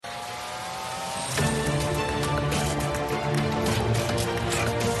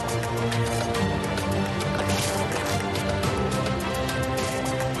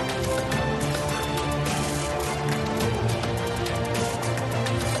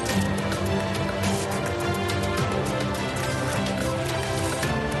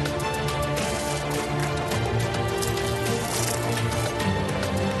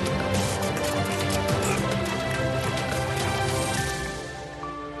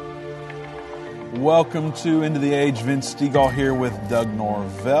Welcome to Into the Age. Vince Stegall here with Doug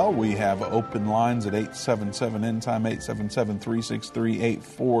Norvell. We have open lines at 877-END-TIME,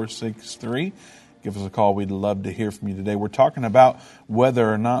 877-363-8463. Give us a call. We'd love to hear from you today. We're talking about whether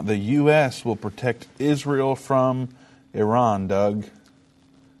or not the U.S. will protect Israel from Iran, Doug.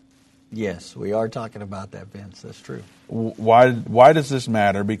 Yes, we are talking about that, Vince. That's true. Why does this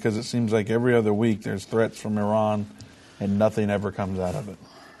matter? Because it seems like every other week there's threats from Iran and nothing ever comes out of it.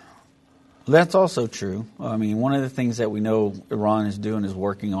 That's also true. I mean, one of the things that we know Iran is doing is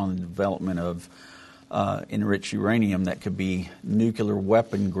working on the development of enriched uranium that could be nuclear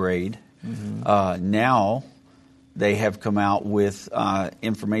weapon grade. Mm-hmm. Now they have come out with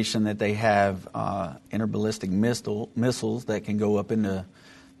information that they have interballistic missiles that can go up into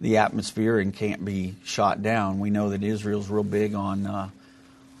the atmosphere and can't be shot down. We know that Israel's real big on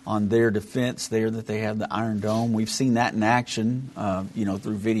their defense there, that they have the Iron Dome. We've seen that in action,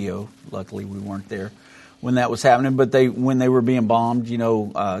 through video. Luckily, we weren't there when that was happening. But when they were being bombed,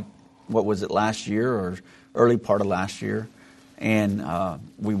 what was it, last year or early part of last year? And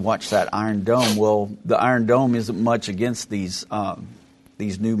we watched that Iron Dome. Well, the Iron Dome isn't much against these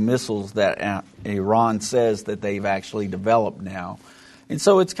new missiles that Iran says that they've actually developed now. And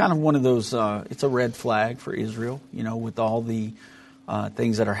so it's kind of one of those, it's a red flag for Israel, with all the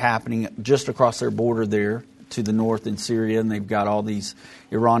things that are happening just across their border there to the north in Syria, and they've got all these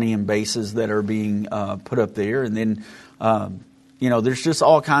Iranian bases that are being put up there, and then there's just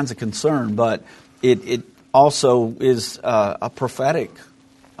all kinds of concern. But it also is a prophetic,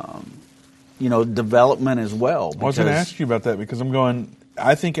 development as well. I was going to ask you about that because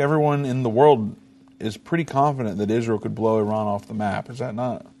I think everyone in the world is pretty confident that Israel could blow Iran off the map. Is that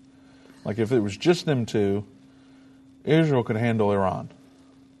not? Like if it was just them two, Israel could handle Iran.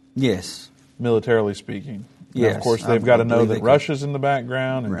 Yes. Militarily speaking. Yes. And of course, they've got to know that Russia's in the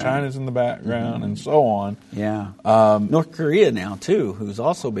background and China's in the background and so on. Yeah. North Korea now, too, who's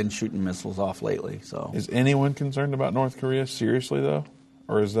also been shooting missiles off lately. So, is anyone concerned about North Korea seriously, though?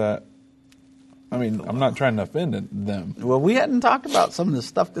 Or is that... I'm not trying to offend them. Well, we hadn't talked about some of the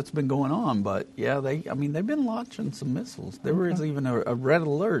stuff that's been going on, but yeah, they've been launching some missiles. There was even a red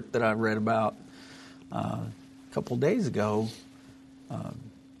alert that I read about a couple days ago,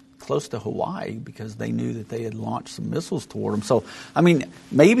 close to Hawaii, because they knew that they had launched some missiles toward them. So,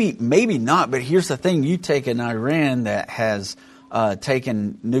 maybe not, but here's the thing. You take an Iran that has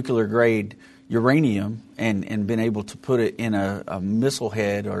taken nuclear grade uranium and been able to put it in a missile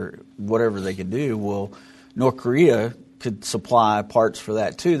head or whatever they could do. Well, North Korea could supply parts for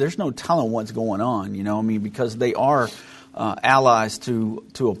that too. There's no telling what's going on, because they are allies to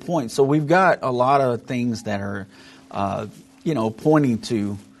a point. So we've got a lot of things that are, pointing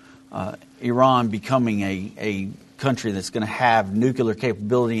to Iran becoming a country that's going to have nuclear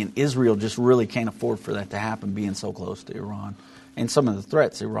capability, and Israel just really can't afford for that to happen, being so close to Iran. And some of the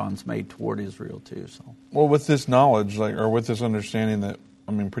threats Iran's made toward Israel, too. So, well, with this knowledge, or with this understanding that,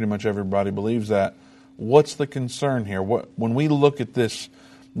 pretty much everybody believes that, what's the concern here? When we look at this,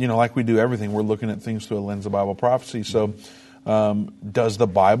 like we do everything, we're looking at things through a lens of Bible prophecy. So, does the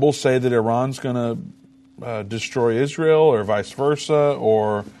Bible say that Iran's going to destroy Israel, or vice versa?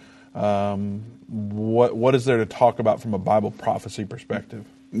 Or what is there to talk about from a Bible prophecy perspective?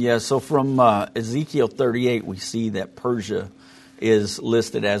 Yeah, so from Ezekiel 38, we see that Persia is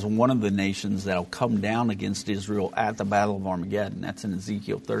listed as one of the nations that will come down against Israel at the Battle of Armageddon. That's in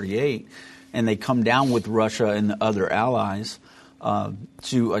Ezekiel 38. And they come down with Russia and the other allies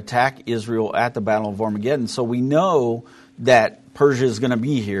to attack Israel at the Battle of Armageddon. So we know that Persia is going to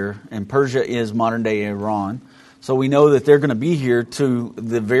be here, and Persia is modern-day Iran. So we know that they're going to be here to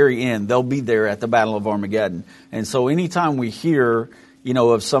the very end. They'll be there at the Battle of Armageddon. And so anytime we hear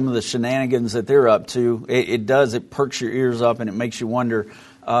of some of the shenanigans that they're up to, it perks your ears up and it makes you wonder,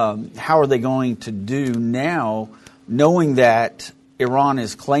 how are they going to do now, knowing that Iran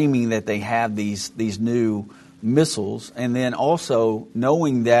is claiming that they have these new missiles, and then also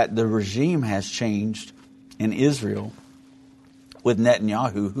knowing that the regime has changed in Israel with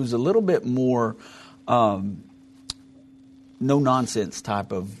Netanyahu, who's a little bit more no-nonsense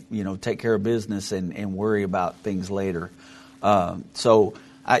type of, take care of business and worry about things later. So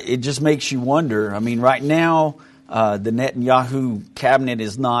it just makes you wonder. Right now, the Netanyahu cabinet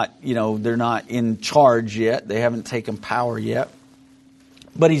is not, they're not in charge yet. They haven't taken power yet.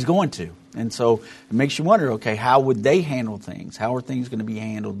 But he's going to. And so it makes you wonder, okay, how would they handle things? How are things going to be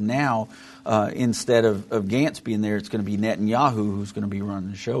handled now? Instead of Gantz being there, it's going to be Netanyahu who's going to be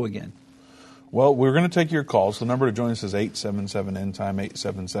running the show again. Well, we're going to take your calls. The number to join us is 877-END-TIME,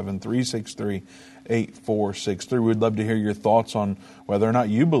 877-363-8463. We'd love to hear your thoughts on whether or not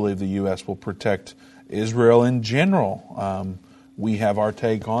you believe the U.S. will protect Israel in general. We have our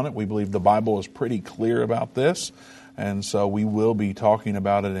take on it. We believe the Bible is pretty clear about this, and so we will be talking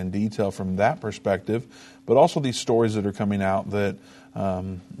about it in detail from that perspective, but also these stories that are coming out that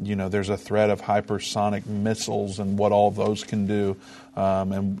there's a threat of hypersonic missiles and what all those can do,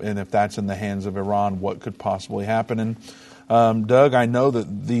 and if that's in the hands of Iran, what could possibly happen. And Doug, I know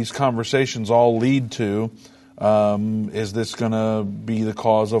that these conversations all lead to, is this going to be the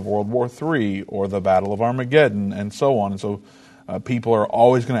cause of World War III or the Battle of Armageddon and so on? And so people are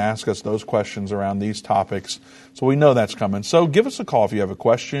always going to ask us those questions around these topics, so we know that's coming. So give us a call if you have a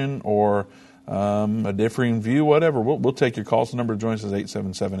question or a differing view, whatever. We'll take your calls. The number to join us is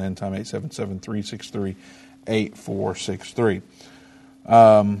 877-END-TIME, 877-363-8463.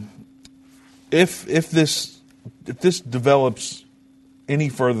 If this develops any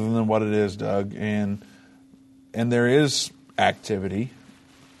further than what it is, Doug, and there is activity,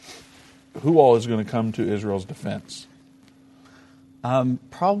 who all is going to come to Israel's defense?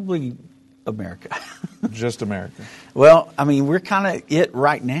 Probably America. Just America. Well, I mean, we're kind of it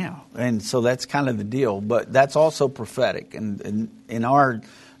right now, and so that's kind of the deal. But that's also prophetic, and in our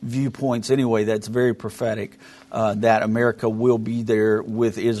viewpoints anyway, that's very prophetic, that America will be there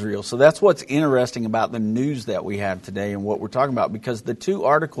with Israel. So that's what's interesting about the news that we have today and what we're talking about, because the two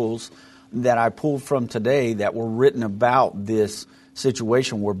articles that I pulled from today that were written about this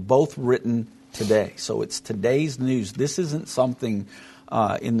situation were both written today. So it's today's news. This isn't something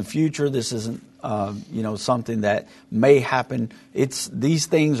in the future. This isn't something that may happen. These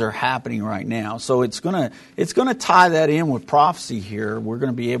things are happening right now. So it's gonna tie that in with prophecy here. We're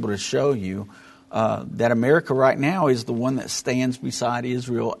going to be able to show you that America right now is the one that stands beside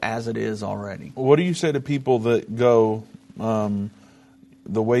Israel as it is already. What do you say to people that go,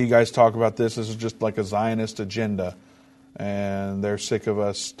 the way you guys talk about this is just like a Zionist agenda, and they're sick of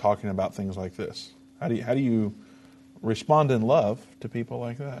us talking about things like this? How do you respond in love to people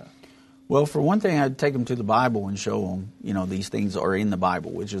like that? Well, for one thing, I'd take them to the Bible and show them, these things are in the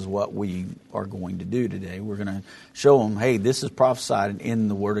Bible, which is what we are going to do today. We're going to show them, hey, this is prophesied in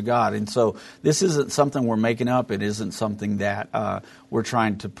the Word of God. And so this isn't something we're making up. It isn't something that we're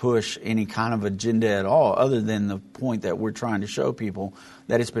trying to push any kind of agenda at all, other than the point that we're trying to show people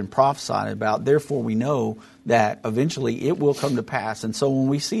that it's been prophesied about. Therefore, we know that eventually it will come to pass. And so when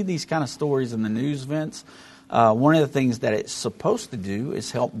we see these kind of stories in the news events, one of the things that it's supposed to do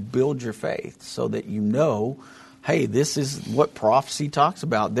is help build your faith so that hey, this is what prophecy talks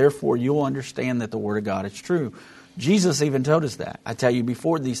about. Therefore, you'll understand that the Word of God is true. Jesus even told us that. I tell you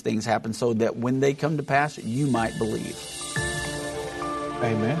before these things happen, so that when they come to pass, you might believe.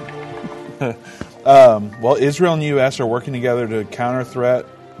 Amen. Well, Israel and the U.S. are working together to counter-threat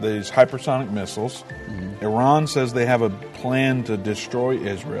these hypersonic missiles. Mm-hmm. Iran says they have a plan to destroy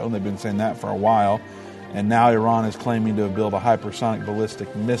Israel. They've been saying that for a while. And now Iran is claiming to build a hypersonic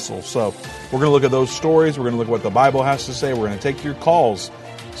ballistic missile. So we're going to look at those stories. We're going to look at what the Bible has to say. We're going to take your calls.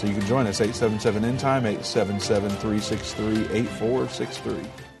 So you can join us, 877-END-TIME, 877-363-8463.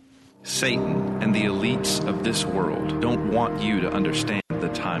 Satan and the elites of this world don't want you to understand the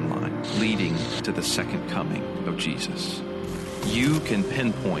timeline leading to the second coming of Jesus. You can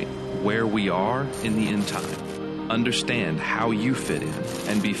pinpoint where we are in the end time, understand how you fit in,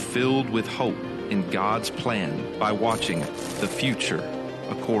 and be filled with hope in God's plan by watching The Future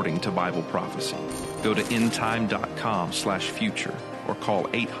According to Bible Prophecy. Go to endtime.com/future or call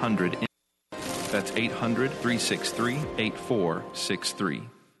 800. That's 800-363-8463.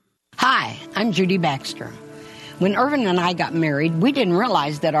 Hi, I'm Judy Baxter. When Irvin and I got married, we didn't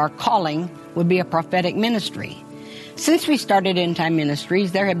realize that our calling would be a prophetic ministry. Since we started End Time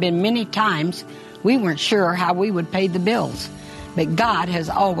Ministries, there have been many times we weren't sure how we would pay the bills, but God has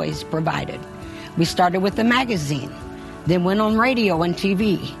always provided. We started with a magazine, then went on radio and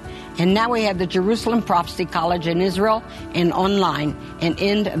TV, and now we have the Jerusalem Prophecy College in Israel and online and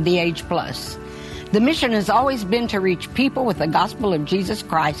End of the Age Plus. The mission has always been to reach people with the gospel of Jesus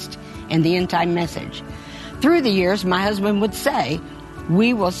Christ and the end time message. Through the years, my husband would say,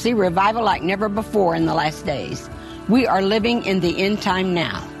 we will see revival like never before in the last days. We are living in the end time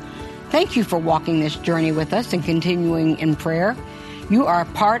now. Thank you for walking this journey with us and continuing in prayer. You are a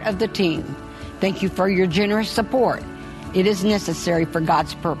part of the team. Thank you for your generous support. It is necessary for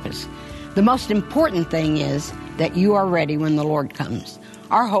God's purpose. The most important thing is that you are ready when the Lord comes.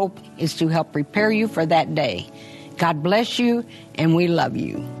 Our hope is to help prepare you for that day. God bless you, and we love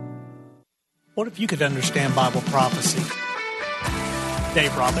you. What if you could understand Bible prophecy?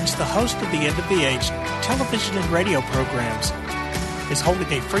 Dave Robbins, the host of the End of the Age television and radio programs, is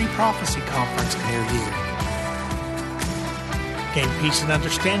holding a free prophecy conference near you. Gain peace and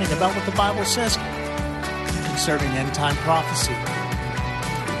understanding about what the Bible says concerning end-time prophecy.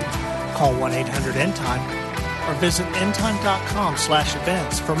 Call 1-800-END-TIME or visit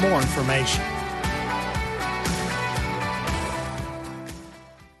endtime.com/events for more information.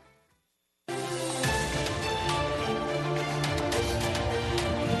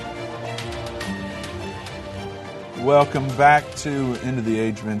 Welcome back to End of the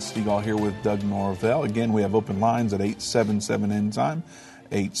Age. Vince Stegall here with Doug Norvell. Again, we have open lines at 877-END-TIME,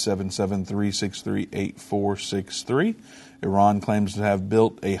 877-363-8463. Iran claims to have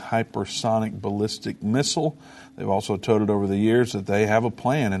built a hypersonic ballistic missile. They've also toted over the years that they have a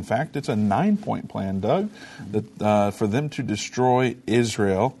plan. In fact, it's a 9-point plan, Doug, that for them to destroy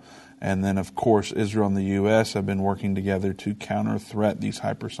Israel. And then, of course, Israel and the U.S. have been working together to counter-threat these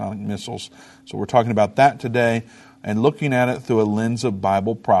hypersonic missiles. So we're talking about that today and looking at it through a lens of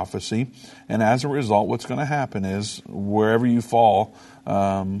Bible prophecy. And as a result, what's going to happen is wherever you fall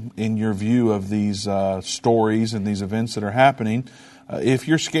in your view of these stories and these events that are happening, if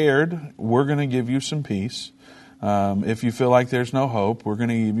you're scared, we're going to give you some peace. If you feel like there's no hope, we're going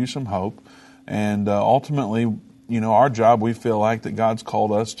to give you some hope. And ultimately, our job, we feel like that God's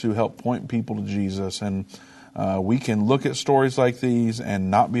called us to help point people to Jesus. And we can look at stories like these and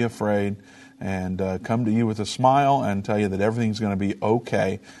not be afraid and come to you with a smile and tell you that everything's going to be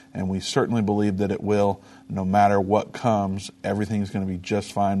okay. And we certainly believe that it will. No matter what comes, everything's going to be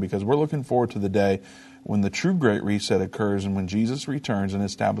just fine, because we're looking forward to the day when the true great reset occurs and when Jesus returns and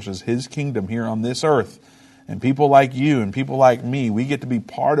establishes His kingdom here on this earth. And people like you and people like me, we get to be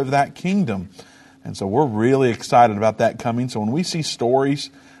part of that kingdom. And so we're really excited about that coming. So when we see stories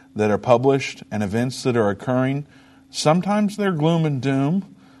that are published and events that are occurring, sometimes they're gloom and doom,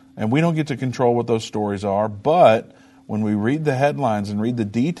 and we don't get to control what those stories are. But when we read the headlines and read the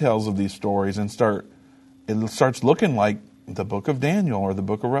details of these stories and it starts looking like the book of Daniel or the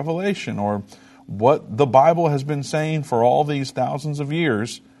book of Revelation or what the Bible has been saying for all these thousands of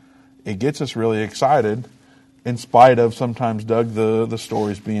years, it gets us really excited, in spite of sometimes, Doug, the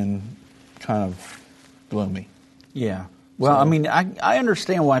stories being kind of gloomy. Yeah. Well, I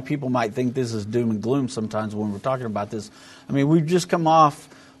understand why people might think this is doom and gloom sometimes when we're talking about this. We've just come off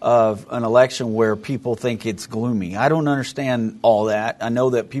of an election where people think it's gloomy. I don't understand all that. I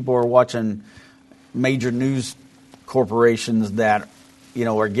know that people are watching major news corporations that,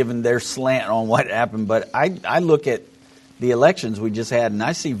 are giving their slant on what happened. But I look at the elections we just had, and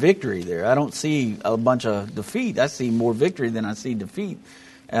I see victory there. I don't see a bunch of defeat. I see more victory than I see defeat.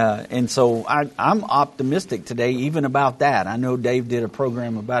 And so I'm optimistic today even about that. I know Dave did a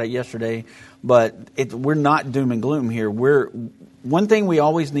program about it yesterday, but we're not doom and gloom here. One thing we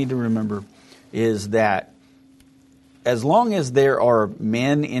always need to remember is that as long as there are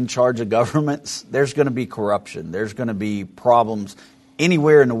men in charge of governments, there's going to be corruption. There's going to be problems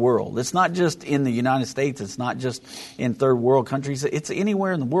anywhere in the world. It's not just in the United States. It's not just in third world countries. It's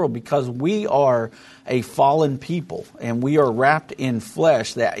anywhere in the world, because we are a fallen people and we are wrapped in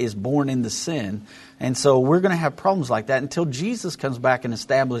flesh that is born into sin. And so we're going to have problems like that until Jesus comes back and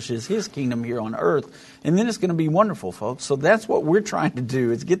establishes His kingdom here on earth. And then it's going to be wonderful, folks. So that's what we're trying to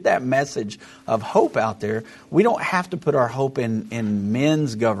do, is get that message of hope out there. We don't have to put our hope in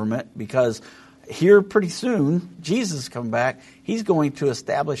men's government, because here pretty soon, Jesus comes back. He's going to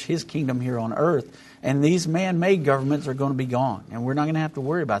establish His kingdom here on earth. And these man-made governments are going to be gone. And we're not going to have to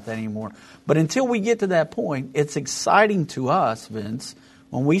worry about that anymore. But until we get to that point, it's exciting to us, Vince,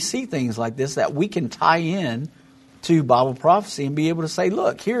 when we see things like this, that we can tie in to Bible prophecy and be able to say,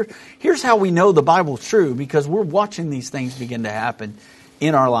 look, here's how we know the Bible's true, because we're watching these things begin to happen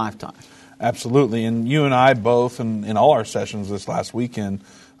in our lifetime. Absolutely. And you and I both, in all our sessions this last weekend,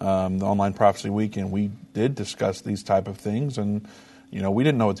 the Online Prophecy Weekend, we did discuss these type of things. And, we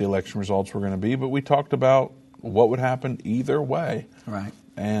didn't know what the election results were going to be, but we talked about what would happen either way. Right.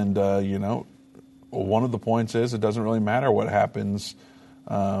 And, one of the points is it doesn't really matter what happens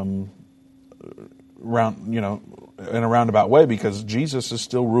in a roundabout way, because Jesus is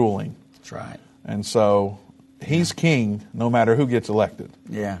still ruling. That's right. And so He's king no matter who gets elected.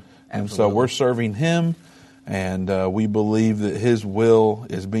 Yeah, absolutely. And so we're serving Him, and we believe that His will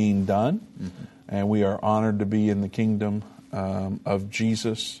is being done. Mm-hmm. And we are honored to be in the kingdom of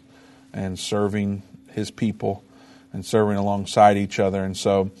Jesus and serving His people and serving alongside each other. And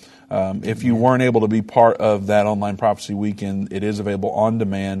so If you weren't able to be part of that Online Prophecy Weekend, it is available on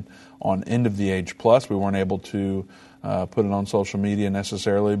demand on End of the Age Plus. We weren't able to put it on social media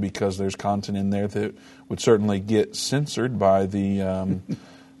necessarily because there's content in there that would certainly get censored by the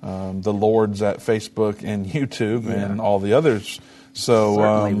lords at Facebook and YouTube and all the others.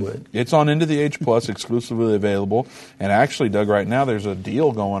 So it's on End of the Age Plus, exclusively available. And actually, Doug, right now there's a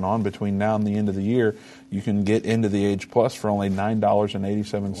deal going on between now and the end of the year. You can get End of the Age Plus for only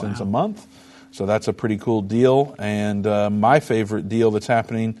 $9.87 a month. So that's a pretty cool deal. And my favorite deal that's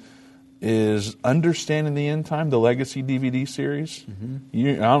happening is Understanding the End Time, the Legacy DVD series. I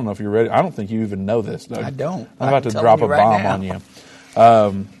don't know if you're ready. I don't think you even know this, Doug. I don't. I'm about to drop a bomb on you.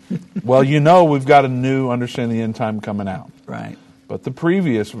 Well, we've got a new Understanding the End Time coming out. Right. But the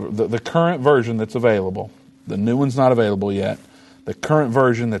previous, the current version that's available, the new one's not available yet, the current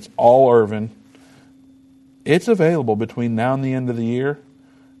version that's all Irvin, it's available between now and the end of the year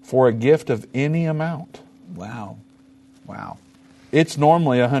for a gift of any amount. Wow. It's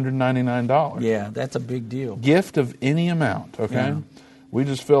normally $199. Yeah, that's a big deal. Gift of any amount, okay? Yeah. We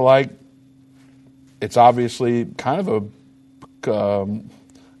just feel like it's obviously kind of a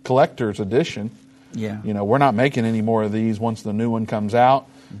collector's edition. Yeah. We're not making any more of these once the new one comes out.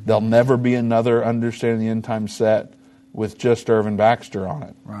 There'll never be another Understanding the End Time set with just Irvin Baxter on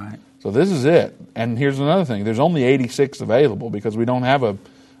it. Right. So this is it. And here's another thing. There's only 86 available because we don't have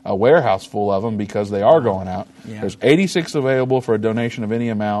a warehouse full of them because they are going out. Yeah. There's 86 available for a donation of any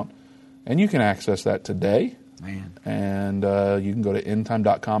amount, and you can access that today. Man. And you can go to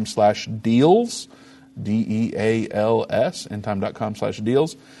endtime.com/deals, DEALS,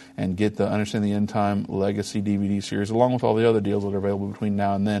 endtime.com/deals, and get the Understand the End Time Legacy DVD series, along with all the other deals that are available between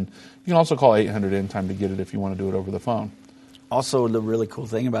now and then. You can also call 800 End Time to get it if you want to do it over the phone. Also, the really cool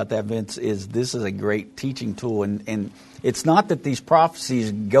thing about that, Vince, is this is a great teaching tool. And it's not that these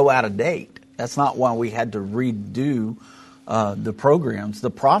prophecies go out of date. That's not why we had to redo the programs.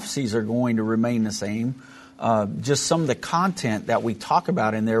 The prophecies are going to remain the same. Just some of the content that we talk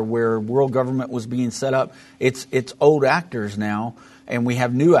about in there where world government was being set up, it's old actors now, and we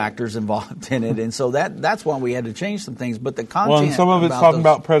have new actors involved in it. And so that's why we had to change some things. But the content... Well, and some of it's talking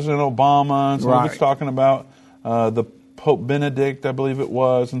about President Obama, and some of it's talking about the Pope Benedict, I believe it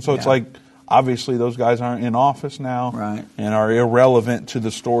was. And so it's like, obviously those guys aren't in office now and are irrelevant to the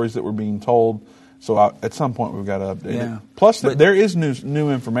stories that were being told. So at some point we've got to update it. Plus, there is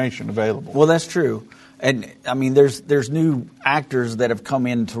new information available. Well, that's true. And, I mean, there's new actors that have come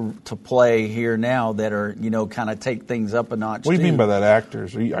in to play here now that are, kind of take things up a notch. What do you mean by that,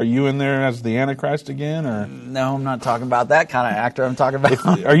 actors? Are you in there as the Antichrist again? Or no, I'm not talking about that kind of actor. I'm talking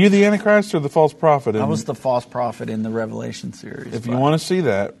about... Are you the Antichrist or the false prophet? I was the false prophet in the Revelation series. If you want to see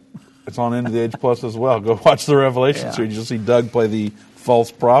that, it's on End of the Age Plus as well. Go watch the Revelation series. You'll see Doug play the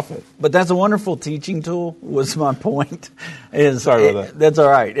false prophet. But that's a wonderful teaching tool, was my point. Sorry about that. That's all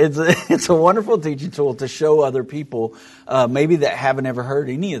right. It's a wonderful teaching tool to show other people maybe that haven't ever heard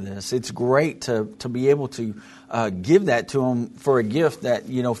any of this. It's great to be able to give that to them for a gift that,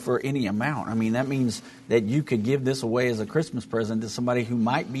 for any amount. I mean, that means that you could give this away as a Christmas present to somebody who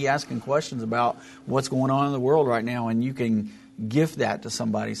might be asking questions about what's going on in the world right now, and you can gift that to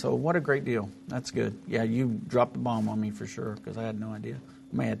somebody. So what a great deal. That's good. Yeah, you dropped the bomb on me for sure because I had no idea.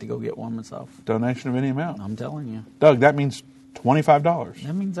 I may have to go get one myself. Donation of any amount. I'm telling you. Doug, that means $25.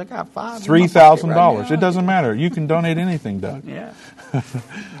 That means I got $5. $3,000. It doesn't matter. You can donate anything, Doug. Yeah.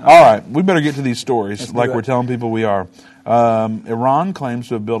 All right. We better get to these stories like we're telling people we are. Iran claims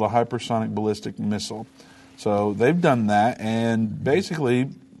to have built a hypersonic ballistic missile. So they've done that, and basically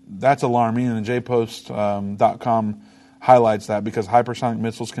that's alarming, and JPost.com highlights that because hypersonic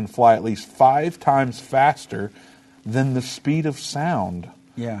missiles can fly at least 5 times faster than the speed of sound.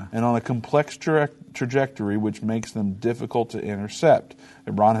 Yeah. And on a complex trajectory, which makes them difficult to intercept.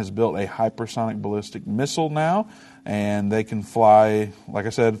 Iran has built a hypersonic ballistic missile now, and they can fly, like I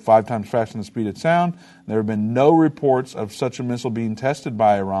said, 5 times faster than the speed of sound. There have been no reports of such a missile being tested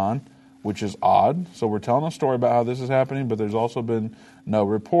by Iran, which is odd. So we're telling a story about how this is happening, but there's also been no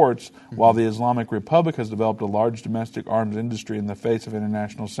reports. Mm-hmm. While the Islamic Republic has developed a large domestic arms industry in the face of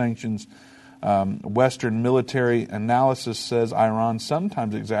international sanctions, Western military analysis says Iran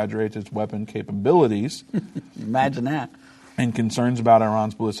sometimes exaggerates its weapon capabilities. Imagine that. And concerns about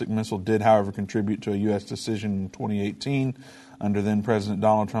Iran's ballistic missile did, however, contribute to a U.S. decision in 2018 under then-President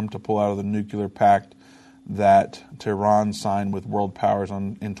Donald Trump to pull out of the nuclear pact that Tehran signed with world powers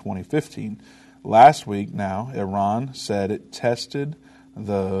in 2015. Last week now, Iran said it tested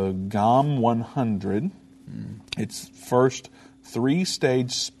the GOM-100, its first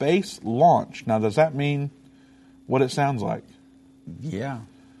 3-stage space launch. Now, does that mean what it sounds like? Yeah.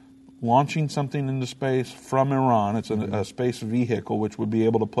 launching something into space from Iran. It's a space vehicle which would be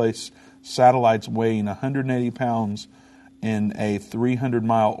able to place satellites weighing 180 pounds in a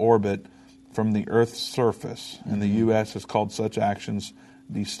 300-mile orbit from the Earth's surface. And the U.S. has called such actions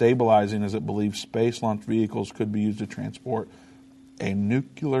destabilizing, as it believes space-launched vehicles could be used to transport a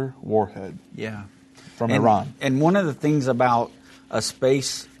nuclear warhead from Iran. And one of the things about a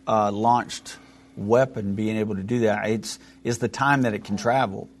space-launched weapon being able to do that is the time that it can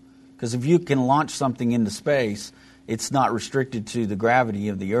travel. Because if you can launch something into space, it's not restricted to the gravity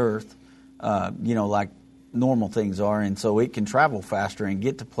of the Earth, like normal things are, and so it can travel faster and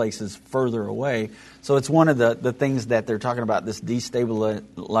get to places further away. So it's one of the things that they're talking about, this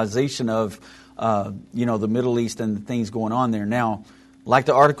destabilization of the Middle East and the things going on there. Now, like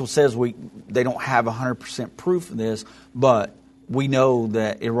the article says, they don't have 100% proof of this, but we know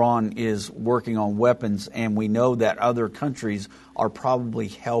that Iran is working on weapons, and we know that other countries are probably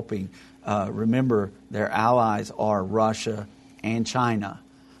helping. Remember, their allies are Russia and China.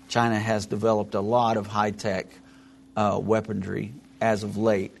 China has developed a lot of high-tech weaponry as of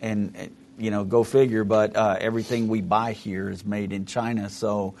late. And, go figure, but everything we buy here is made in China.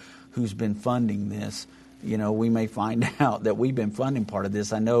 So who's been funding this? We may find out that we've been funding part of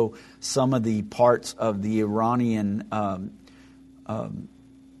this. I know some of the parts of the Iranian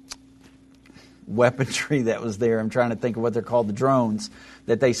weaponry that was there. I'm trying to think of what they're called, the drones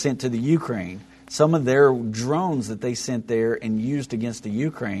that they sent to the Ukraine. Some of their drones that they sent there and used against the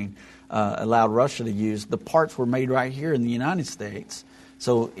Ukraine, allowed Russia to use, the parts were made right here in the United States.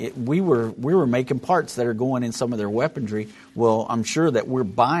 So we were making parts that are going in some of their weaponry. Well, I'm sure that we're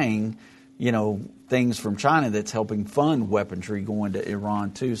buying, things from China that's helping fund weaponry going to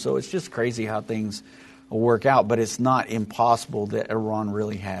Iran too. So it's just crazy how things work out. But it's not impossible that Iran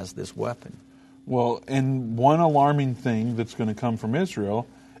really has this weapon. Well, and one alarming thing that's going to come from Israel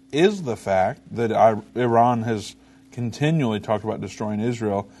is the fact that Iran has continually talked about destroying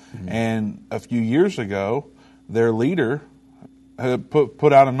Israel. Mm-hmm. And a few years ago, their leader had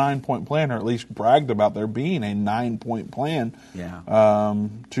put out a 9-point plan, or at least bragged about there being a 9-point plan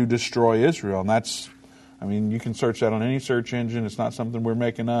to destroy Israel. And that's, you can search that on any search engine. It's not something we're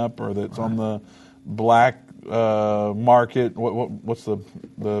making up or that's on the black market. What's the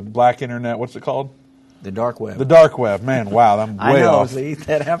black internet? What's it called? The dark web. The dark web. Man, wow, I'm way off. I know, Lee,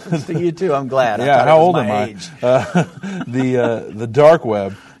 that happens to you too. I'm glad. Yeah, how old am I? The dark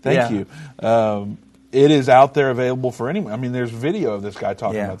web. Thank you. It is out there available for anyone. There's video of this guy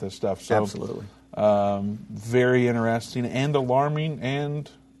talking about this stuff. So, absolutely. Very interesting and alarming. And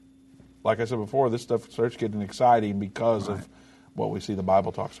like I said before, this stuff starts getting exciting because of what we see the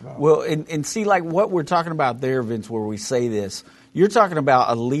Bible talks about. Well, and see, like what we're talking about there, Vince, where we say this, you're talking about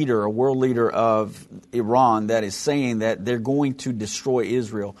a world leader of Iran that is saying that they're going to destroy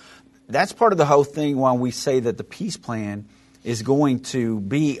Israel. That's part of the whole thing why we say that the peace plan is going to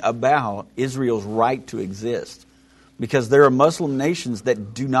be about Israel's right to exist. Because there are Muslim nations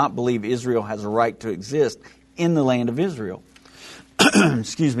that do not believe Israel has a right to exist in the land of Israel.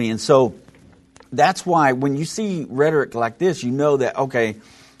 Excuse me. And so that's why when you see rhetoric like this, you know that, okay,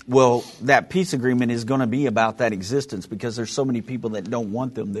 well, that peace agreement is going to be about that existence because there's so many people that don't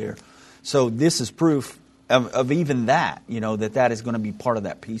want them there. So this is proof of even that, that is going to be part of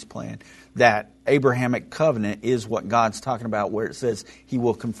that peace plan. That Abrahamic covenant is what God's talking about where it says he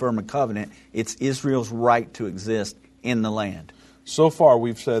will confirm a covenant. It's Israel's right to exist in the land. So far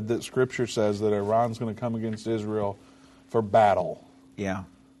we've said that Scripture says that Iran's going to come against Israel for battle. Yeah.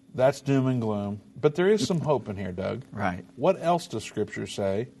 That's doom and gloom. But there is some hope in here, Doug. Right. What else does Scripture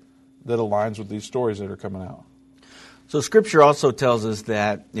say that aligns with these stories that are coming out? So Scripture also tells us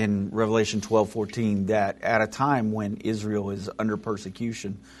that in Revelation 12:14 that at a time when Israel is under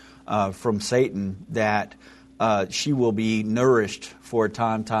persecution from Satan, that she will be nourished for a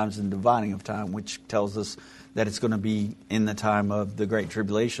time, times, and dividing of time, which tells us that it's going to be in the time of the Great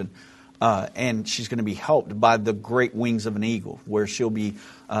Tribulation. And she's going to be helped by the great wings of an eagle, where she'll be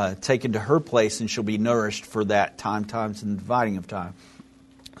taken to her place and she'll be nourished for that time, times, and dividing of time.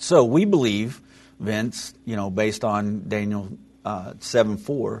 So we believe, Vince, based on Daniel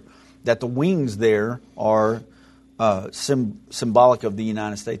 7:4, that the wings there are symbolic of the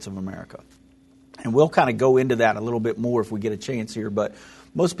United States of America. And we'll kind of go into that a little bit more if we get a chance here, but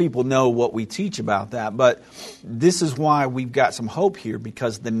most people know what we teach about that. But this is why we've got some hope here,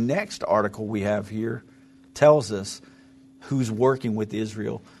 because the next article we have here tells us who's working with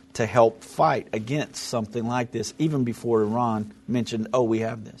Israel to help fight against something like this, even before Iran mentioned, we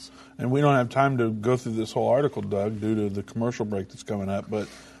have this. And we don't have time to go through this whole article, Doug, due to the commercial break that's coming up, but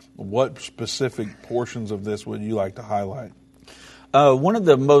what specific portions of this would you like to highlight? One of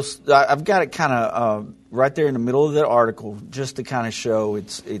the most, I've got it kind of right there in the middle of the article, just to kind of show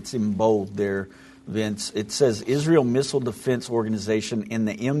it's in bold there, Vince. It says Israel Missile Defense Organization and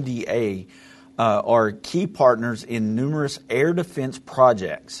the MDA are key partners in numerous air defense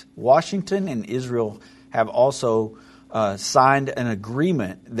projects. Washington and Israel have also signed an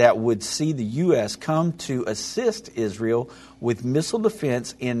agreement that would see the U.S. come to assist Israel with missile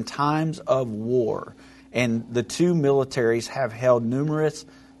defense in times of war. And the two militaries have held numerous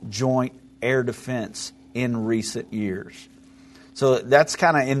joint air defense in recent years. So that's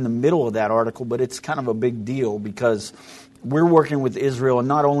kind of in the middle of that article, but it's kind of a big deal because we're working with Israel, and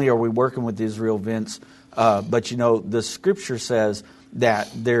not only are we working with Israel, Vince, but the Scripture says that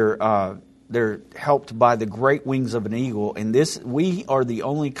they're helped by the great wings of an eagle, and we are the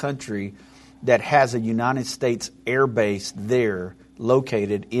only country that has a United States air base there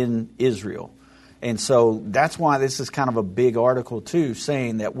located in Israel. And so that's why this is kind of a big article, too,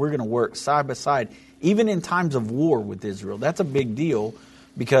 saying that we're going to work side by side, even in times of war with Israel. That's a big deal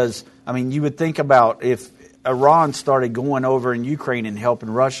because, you would think about if Iran started going over in Ukraine and helping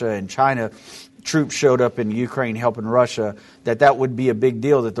Russia, and China troops showed up in Ukraine helping Russia, that would be a big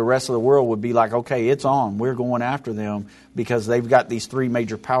deal, that the rest of the world would be like, okay, it's on. We're going after them because they've got these three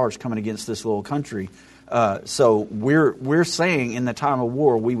major powers coming against this little country. So we're saying in the time of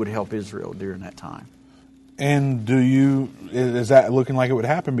war we would help Israel during that time. And is that looking like it would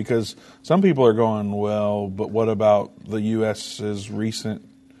happen? Because some people are going, well, but what about the U.S.'s recent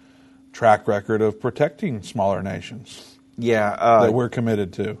track record of protecting smaller nations? Yeah, that we're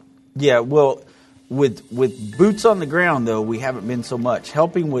committed to. Yeah, well, with boots on the ground, though, we haven't been so much.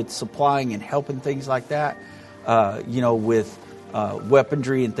 Helping with supplying and helping things like that, with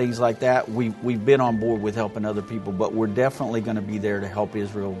weaponry and things like that, we've been on board with helping other people, but we're definitely going to be there to help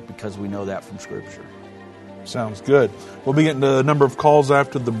Israel because we know that from Scripture. Sounds good. We'll be getting to a number of calls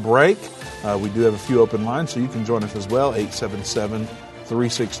after the break. We do have a few open lines, so you can join us as well.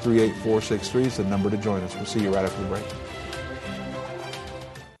 877-363-8463 is the number to join us. We'll see you right after the break.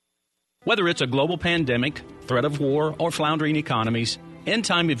 Whether it's a global pandemic, threat of war, or floundering economies,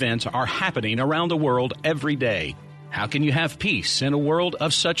 end-time events are happening around the world every day. How can you have peace in a world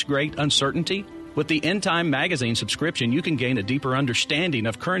of such great uncertainty? With the End Time magazine subscription, you can gain a deeper understanding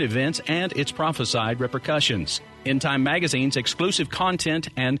of current events and its prophesied repercussions. End Time magazine's exclusive content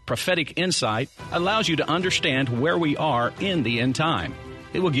and prophetic insight allows you to understand where we are in the end time.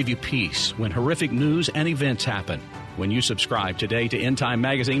 It will give you peace when horrific news and events happen. When you subscribe today to End Time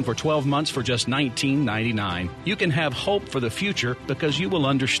magazine for 12 months for just $19.99, you can have hope for the future because you will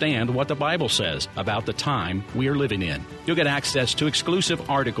understand what the Bible says about the time we are living in. You'll get access to exclusive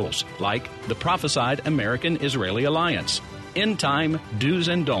articles like the Prophesied American-Israeli Alliance, End Time Do's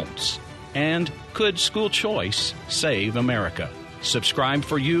and Don'ts, and Could School Choice Save America? Subscribe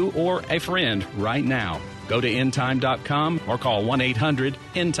for you or a friend right now. Go to endtime.com or call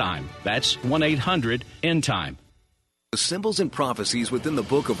 1-800-END-TIME. That's 1-800-END-TIME. The symbols and prophecies within the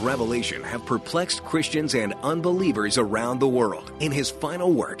book of Revelation have perplexed Christians and unbelievers around the world. In his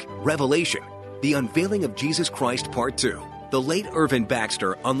final work, Revelation, The Unveiling of Jesus Christ Part 2, the late Irvin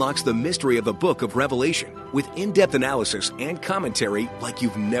Baxter unlocks the mystery of the book of Revelation with in-depth analysis and commentary like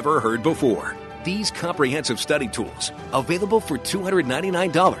you've never heard before. These comprehensive study tools, available for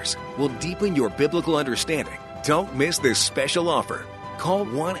 $299, will deepen your biblical understanding. Don't miss this special offer. Call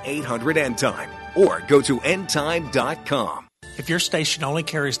 1-800-END-TIME or go to endtime.com. If your station only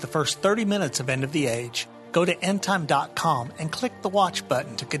carries the first 30 minutes of End of the Age, go to endtime.com and click the watch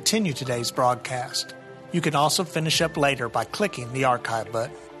button to continue today's broadcast. You can also finish up later by clicking the archive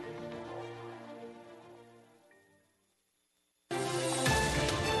button.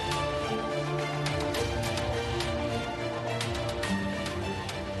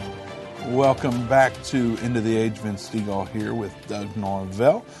 Welcome back to End of the Age. Vince Stegall here with Doug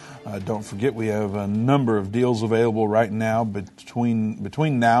Norvell. Don't forget, we have a number of deals available right now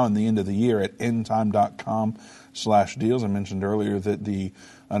between now and the end of the year at endtime.com/deals. I mentioned earlier that the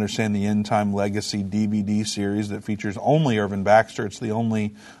Understand the End Time Legacy DVD series that features only Irvin Baxter. It's the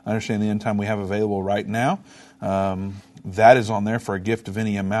only Understand the End Time we have available right now. That is on there for a gift of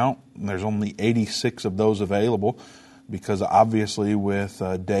any amount. And there's only 86 of those available because obviously with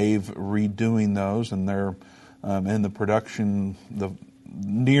Dave redoing those and they're in the production,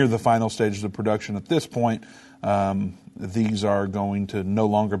 near the final stages of production at this point, these are going to no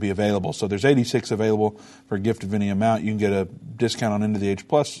longer be available. So there's 86 available for a gift of any amount. You can get a discount on End of the Age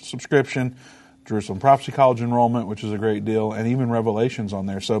Plus subscription, Jerusalem Prophecy College enrollment, which is a great deal, and even Revelations on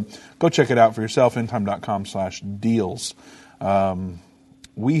there. So go check it out for yourself, endtime.com/deals.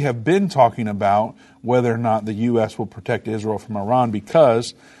 we have been talking about whether or not the U.S. will protect Israel from Iran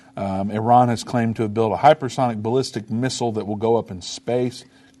because Iran has claimed to have built a hypersonic ballistic missile that will go up in space,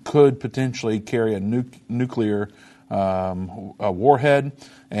 could potentially carry a nuclear a warhead,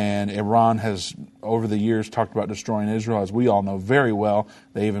 and Iran has over the years talked about destroying Israel, as we all know very well.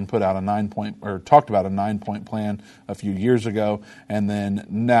 They even put out talked about a 9-point plan a few years ago, and then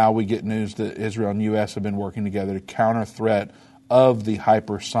now we get news that Israel and U.S. have been working together to counter threat of the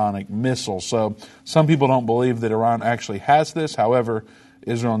hypersonic missile. So some people don't believe that Iran actually has this. However,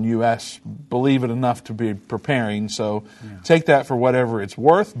 Israel and U.S. believe it enough to be preparing. So take that for whatever it's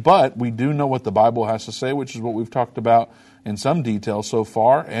worth. But we do know what the Bible has to say, which is what we've talked about in some detail so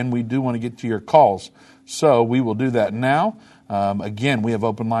far. And we do want to get to your calls. So we will do that now. Again, we have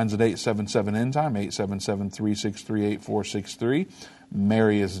open lines at 877 End Time, 877-363-8463.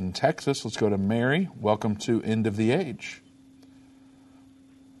 Mary is in Texas. Let's go to Mary. Welcome to End of the Age.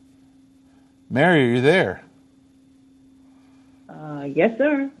 Mary, are you there? Yes,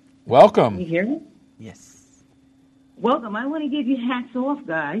 sir. Welcome. Can you hear me? Yes. Welcome. I want to give you hats off,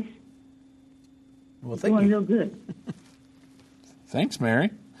 guys. Well, thank Doing you. real good. Thanks, Mary.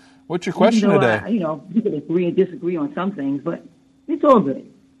 What's your question today? You can agree and disagree on some things, but it's all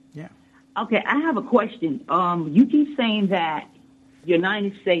good. Yeah. Okay, I have a question. You keep saying that the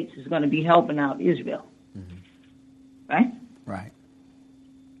United States is going to be helping out Israel, right? Right.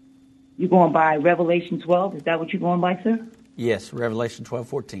 You're going by Revelation 12? Is that what you're going by, sir? Yes, Revelation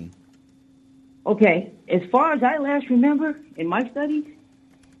 12:14. Okay, as far as I last remember in my studies,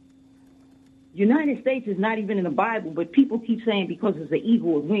 United States is not even in the Bible, but people keep saying because it's the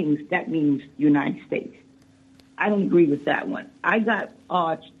eagle with wings, that means United States. I don't agree with that one. I got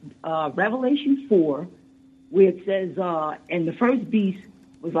Revelation 4, where it says, and the first beast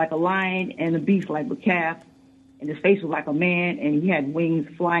was like a lion, and the beast like a calf, and his face was like a man, and he had wings,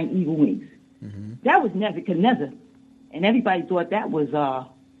 flying eagle wings. Mm-hmm. That was Nebuchadnezzar, and everybody thought that was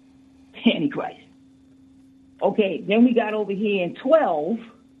Antichrist. Okay, then we got over here in 12.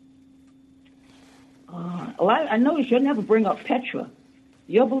 I noticed you'll never bring up Petra.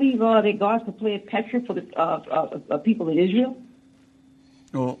 You believe that God's prepared Petra for the people of Israel?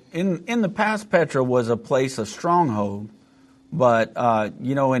 Well, in the past, Petra was a place, a stronghold. But,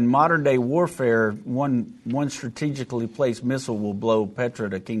 in modern-day warfare, one strategically placed missile will blow Petra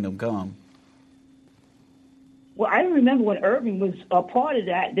to kingdom come. Well, I remember when Irving was a part of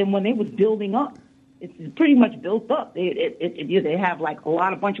that, then when they was building up. It's pretty much built up. They have, like,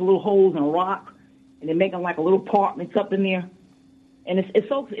 a bunch of little holes in a rock, and they're making, like, a little apartments up in there. And it's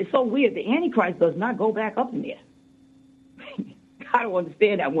so weird. The Antichrist does not go back up in there. I don't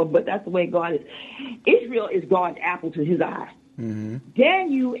understand that one, but that's the way God is. Israel is God's apple to his eye. Mm-hmm.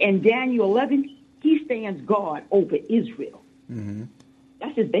 Daniel 11, he stands guard over Israel. Mm-hmm.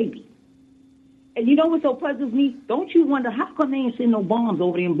 That's his baby. And you know what so puzzles me? Don't you wonder how come they ain't send no bombs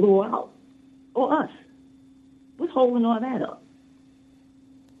over there and blew her out? Or us? What's holding all that up?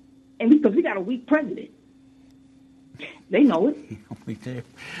 And because we got a weak president. They know it. We do.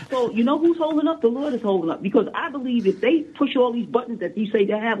 So you know who's holding up? The Lord is holding up. Because I believe if they push all these buttons that you say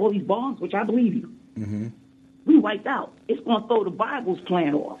they have, all these bombs, which I believe you, mm-hmm. we wiped out. It's going to throw the Bible's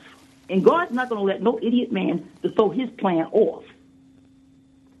plan off. And God's not going to let no idiot man to throw his plan off.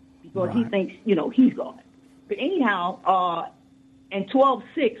 Because he thinks, he's God. But anyhow, in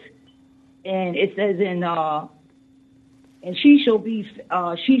 12:6, and it says and she shall be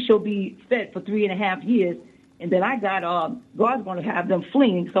fed for 3.5 years. And then I got, God's going to have them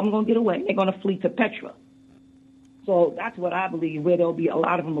fleeing. Some going to get away. They're going to flee to Petra. So that's what I believe, where there'll be a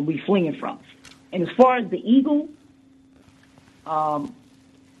lot of them will be fleeing from. And as far as the eagle,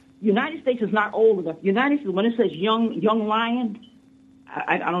 United States is not old enough. United States, when it says young lion,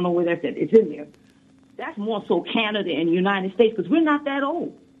 I don't know where that's at. It's in there. That's more so Canada and the United States, because we're not that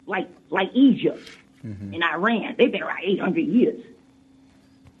old, like Egypt mm-hmm. and Iran. They've been around 800 years.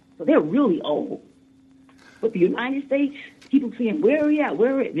 So they're really old. But the United States, people saying, where are we at?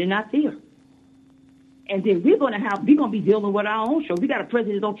 Where are we? They're not there. And then we're going to be dealing with our own show. We got a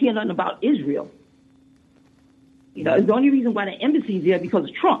president that don't care nothing about Israel. It's the only reason why the embassy is there because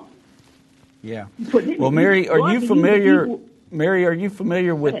of Trump. Yeah. Well, Mary, are you familiar? Mary, are you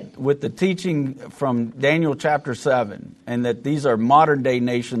familiar with the teaching from Daniel chapter 7, and that these are modern day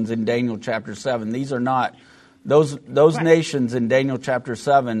nations in Daniel chapter 7? These are not those right. Nations in Daniel chapter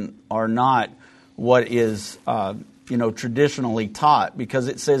 7 are not what is traditionally taught, because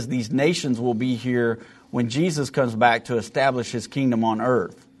it says these nations will be here when Jesus comes back to establish his kingdom on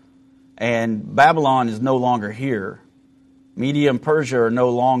earth. And Babylon is no longer here. Media and Persia are no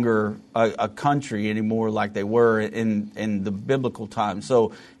longer a country anymore like they were in the biblical time.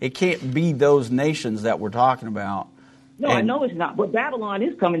 So it can't be those nations that we're talking about. No, I know it's not. But Babylon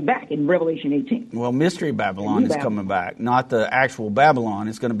is coming back in Revelation 18. Well, Mystery Babylon is coming back. Not the actual Babylon.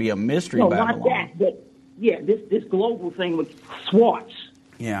 It's going to be a Mystery Babylon. No, not that. But, yeah, this global thing with Swartz.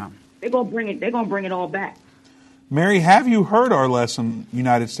 Yeah. They're going to bring it. They're going to bring it all back. Mary, have you heard our lesson,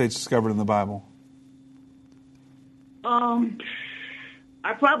 United States Discovered in the Bible?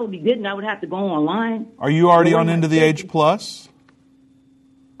 I probably didn't. I would have to go online. Are you already on Into the Age Plus?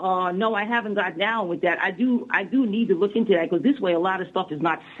 No, I haven't got down with that. I do need to look into that because this way a lot of stuff is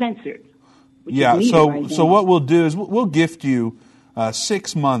not censored. Yeah, so what we'll do is we'll gift you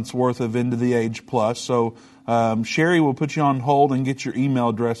 6 months worth of Into the Age Plus. So Sherry will put you on hold and get your email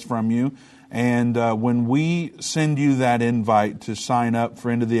address from you. And when we send you that invite to sign up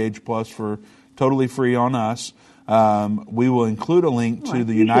for Into the Age Plus for totally free on us, we will include a link to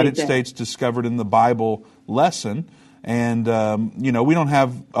the United States Discovered in the Bible lesson. And, we don't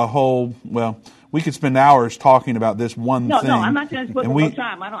have a whole, we could spend hours talking about this one thing. No, I'm not going to spend no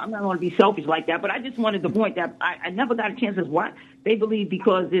time. I'm not going to be selfish like that. But I just wanted to point that I never got a chance to why they believe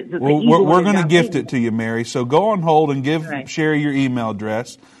because it's we're going to gift it to you, Mary. So go on hold and give Sherry your email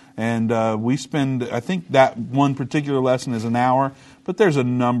address. And we spend, I think that one particular lesson is an hour, but there's a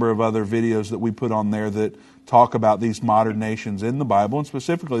number of other videos that we put on there that talk about these modern nations in the Bible, and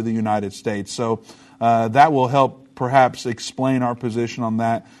specifically the United States. So that will help perhaps explain our position on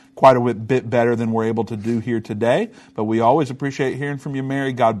that quite a bit better than we're able to do here today. But we always appreciate hearing from you,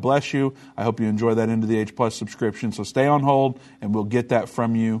 Mary. God bless you. I hope you enjoy that Into the Age Plus subscription. So stay on hold, and we'll get that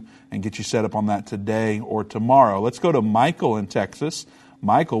from you and get you set up on that today or tomorrow. Let's go to Michael in Texas.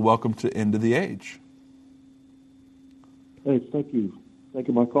 Michael, welcome to Into the Age. Hey, thank you. Thank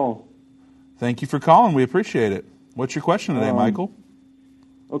you for my call. Thank you for calling. We appreciate it. What's your question today, Michael?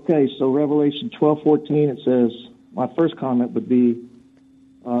 Okay, so Revelation 12:14, it says, my first comment would be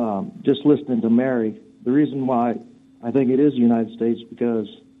just listening to Mary. The reason why I think it is the United States because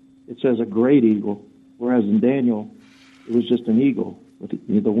it says a great eagle, whereas in Daniel it was just an eagle with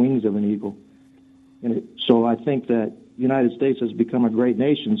the wings of an eagle. And so I think that the United States has become a great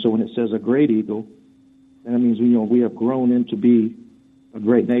nation. So when it says a great eagle, then it means we have grown into be a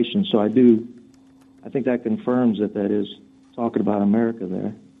great nation. So I think that confirms that is talking about America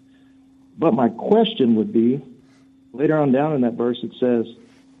there. But my question would be, later on down in that verse it says,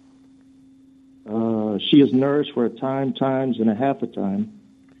 she is nourished for a time, times, and a half a time.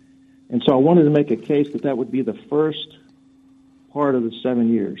 And so I wanted to make a case that would be the first part of the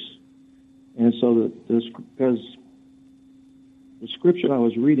 7 years. And so because the scripture I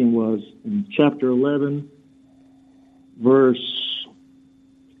was reading was in chapter 11, verse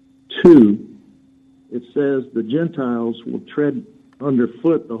 2. It says the Gentiles will tread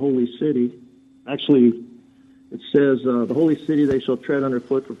underfoot the holy city. Actually, it says the holy city they shall tread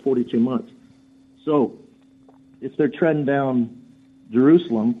underfoot for 42 months. So, if they're treading down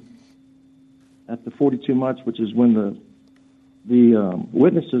Jerusalem at the 42 months, which is when the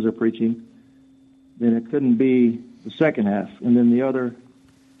witnesses are preaching, then it couldn't be the second half. And then the other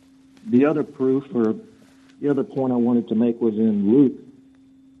proof or the other point I wanted to make was in Luke,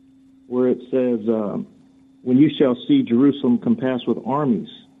 where it says, when you shall see Jerusalem compassed with armies,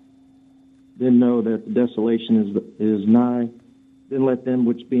 then know that the desolation is nigh. Then let them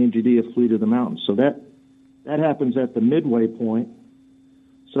which be in Judea flee to the mountains. So that happens at the midway point.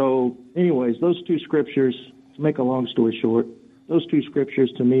 So anyways, those two scriptures, to make a long story short, those two scriptures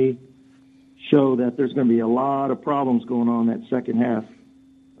to me show that there's going to be a lot of problems going on that second half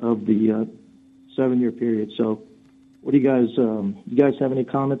of the 7-year period. So what do you guys have any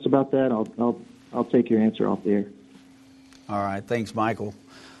comments about that? I'll take your answer off the air. All right, thanks, Michael.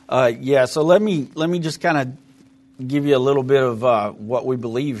 So let me just kind of give you a little bit of what we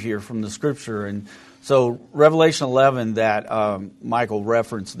believe here from the Scripture. And so Revelation 11 that Michael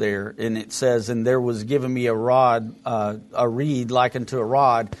referenced there, and it says, "And there was given me a rod, a reed like unto a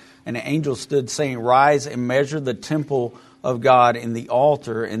rod, and an angel stood, saying, Rise and measure the temple of God and the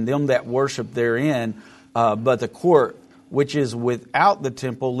altar, and them that worship therein, but the court which is without the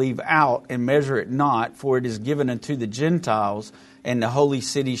temple leave out, and measure it not, for it is given unto the Gentiles, and the holy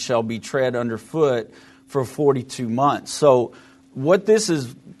city shall be tread underfoot for 42 months. So what this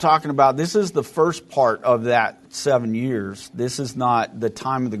is talking about, this is the first part of that 7 years. This is not the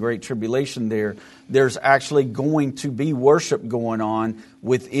time of the Great Tribulation there. There's actually going to be worship going on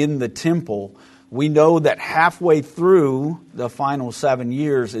within the temple we know that halfway through the final 7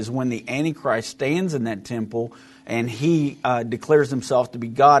 years is when the Antichrist stands in that temple and he declares himself to be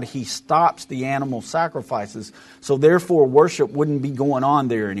God. He stops the animal sacrifices. So therefore, worship wouldn't be going on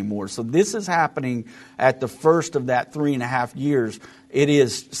there anymore. So this is happening at the first of that 3.5 years. It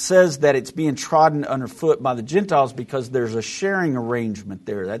says that it's being trodden underfoot by the Gentiles because there's a sharing arrangement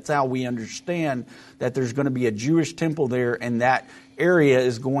there. That's how we understand that there's going to be a Jewish temple there, and that area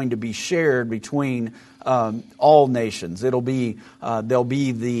is going to be shared between all nations. There'll be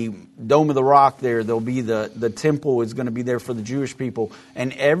the Dome of the Rock there. There'll be the temple is going to be there for the Jewish people,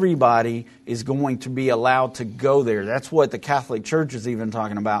 and everybody is going to be allowed to go there. That's what the Catholic Church is even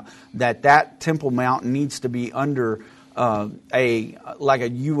talking about. That Temple Mount needs to be under a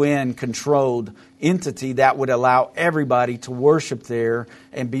UN controlled entity that would allow everybody to worship there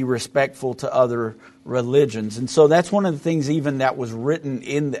and be respectful to other religions. And so that's one of the things even that was written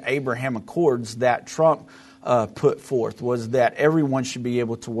in the Abraham Accords that Trump put forth, was that everyone should be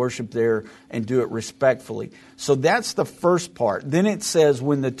able to worship there and do it respectfully. So that's the first part. Then it says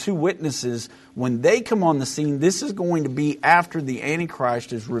when the two witnesses, when they come on the scene, this is going to be after the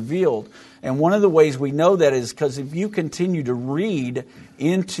Antichrist is revealed. And one of the ways we know that is because if you continue to read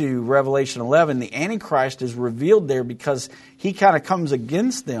into Revelation 11, the Antichrist is revealed there because he kind of comes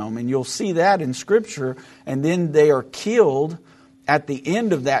against them. And you'll see that in Scripture. And then they are killed at the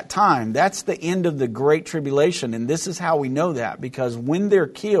end of that time. That's the end of the Great Tribulation. And this is how we know that. Because when they're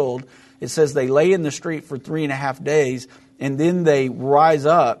killed, it says they lay in the street for 3.5 days. And then they rise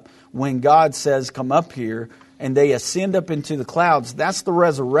up when God says, come up here. And they ascend up into the clouds. That's the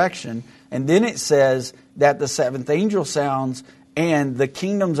resurrection. And then it says that the seventh angel sounds and the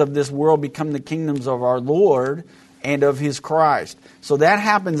kingdoms of this world become the kingdoms of our Lord and of His Christ. So that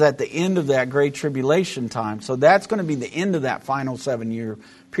happens at the end of that Great Tribulation time. So that's going to be the end of that final 7-year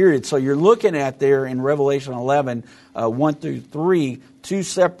period. So you're looking at there in Revelation 11, 1 through 3, two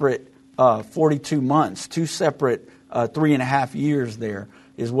separate 42 months, two separate 3.5 years there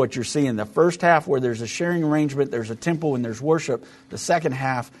is what you're seeing. The first half where there's a sharing arrangement, there's a temple and there's worship. The second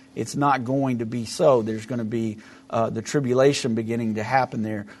half, it's not going to be so. There's going to be the tribulation beginning to happen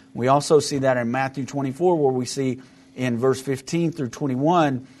there. We also see that in Matthew 24 where we see in verse 15 through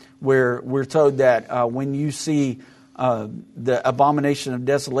 21 where we're told that when you see the abomination of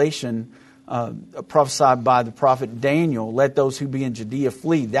desolation prophesied by the prophet Daniel, let those who be in Judea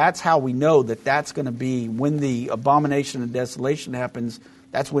flee. That's how we know that that's going to be when the abomination of desolation happens.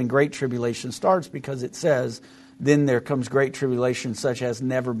 That's when great tribulation starts, because it says, then there comes great tribulation such as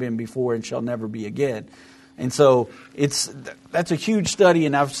never been before and shall never be again. And so that's a huge study,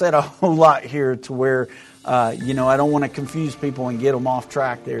 and I've said a whole lot here to where I don't want to confuse people and get them off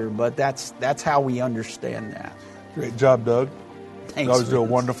track there, but that's how we understand that. Great job, Doug. Thanks. You always do a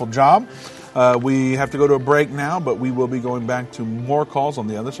wonderful job. We have to go to a break now, but we will be going back to more calls on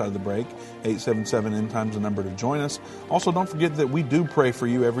the other side of the break. 877 End Time's the number to join us. Also, don't forget that we do pray for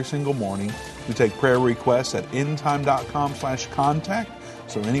you every single morning. We take prayer requests at endtime.com/contact.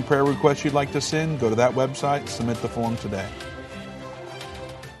 So any prayer requests you'd like to send, go to that website, submit the form today.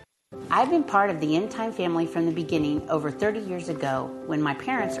 I've been part of the End Time family from the beginning over 30 years ago when my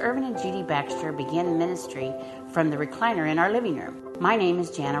parents, Irvin and Judy Baxter, began ministry from the recliner in our living room. My name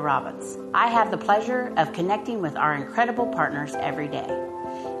is Jana Robbins. I have the pleasure of connecting with our incredible partners every day.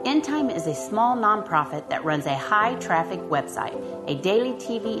 End Time is a small nonprofit that runs a high-traffic website, a daily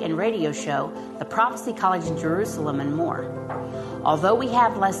TV and radio show, the Prophecy College in Jerusalem, and more. Although we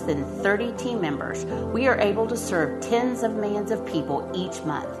have less than 30 team members, we are able to serve tens of millions of people each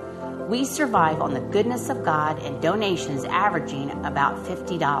month. We survive on the goodness of God and donations averaging about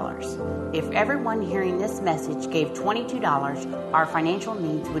 $50. If everyone hearing this message gave $22, our financial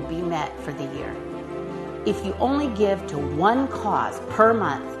needs would be met for the year. If you only give to one cause per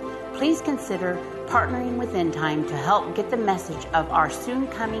month, please consider partnering with End Time to help get the message of our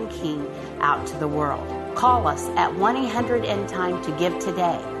soon-coming King out to the world. Call us at 1-800-END-TIME to give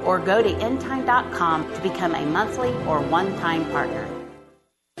today, or go to endtime.com to become a monthly or one-time partner.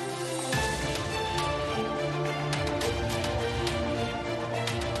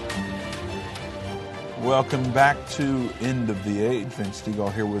 Welcome back to End of the Age. Vince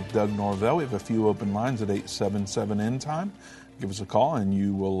Stegall here with Doug Norvell. We have a few open lines at 877-END-TIME. Give us a call and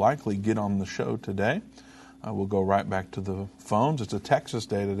you will likely get on the show today. We'll go right back to the phones. It's a Texas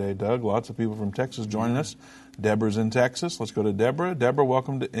day today, Doug. Lots of people from Texas joining us. Deborah's in Texas. Let's go to Deborah. Deborah,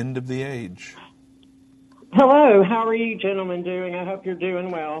 welcome to End of the Age. Hello. How are you gentlemen doing? I hope you're doing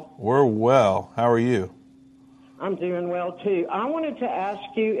well. We're well. How are you? I'm doing well, too. I wanted to ask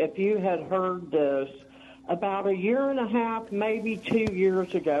you if you had heard this. About a year and a half, maybe 2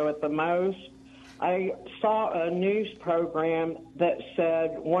 years ago at the most, I saw a news program that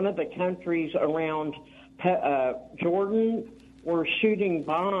said one of the countries around Jordan were shooting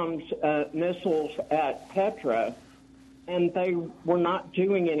bombs, missiles at Petra, and they were not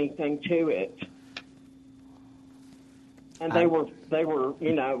doing anything to it. And they were,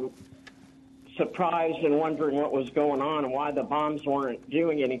 surprised and wondering what was going on and why the bombs weren't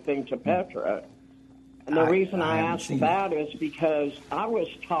doing anything to Petra. And the reason I asked that is because I was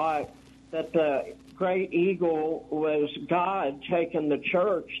taught that the great eagle was God taking the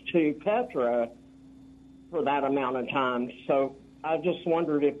church to Petra for that amount of time. So I just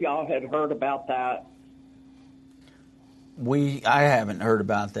wondered if y'all had heard about that. I haven't heard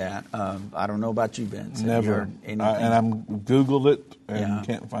about that. I don't know about you, Vince. Never. And I'm Googled it and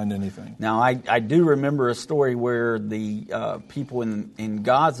can't find anything. Now, I do remember a story where the people in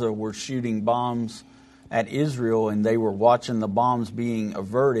Gaza were shooting bombs at Israel, and they were watching the bombs being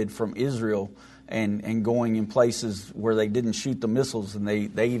averted from Israel and going in places where they didn't shoot the missiles. And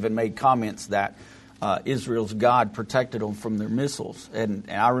they even made comments that Israel's God protected them from their missiles. And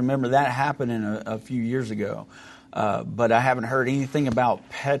I remember that happening a few years ago. But I haven't heard anything about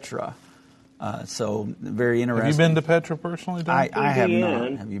Petra. So very interesting. Have you been to Petra personally, Doug? I have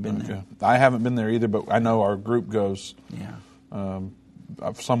not. Have you been there? I haven't been there either, but I know our group goes Yeah.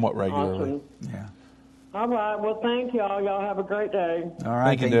 Somewhat regularly. Awesome. Yeah. All right. Well, thank y'all. Y'all have a great day. All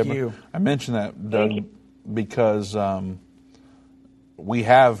right. Thank you. I mentioned that, Doug, because we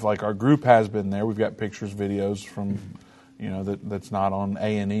have, like, our group has been there. We've got pictures, videos from, that's not on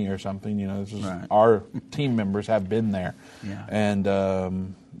A&E or something. This is our team members have been there. Yeah.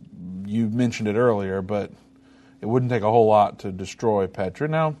 And you mentioned it earlier, but it wouldn't take a whole lot to destroy Petra.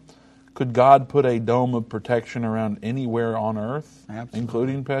 Now, could God put a dome of protection around anywhere on earth,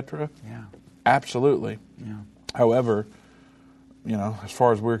 including Petra? Yeah. Absolutely. Yeah. However, as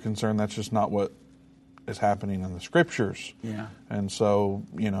far as we're concerned, that's just not what is happening in the Scriptures. Yeah. And so,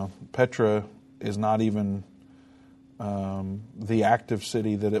 Petra is not even the active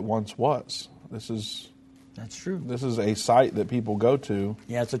city that it once was. That's true. This is a site that people go to.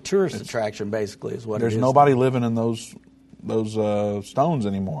 Yeah, it's a tourist attraction, basically, is what it is. There's nobody living in those stones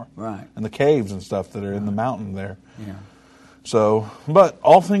anymore. Right. And the caves and stuff that are in the mountain there. Yeah. So, but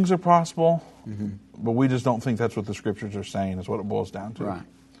all things are possible. Mm-hmm. But we just don't think that's what the Scriptures are saying, is what it boils down to. Right.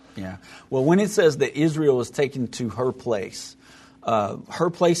 Yeah. Well, when it says that Israel is taken to her place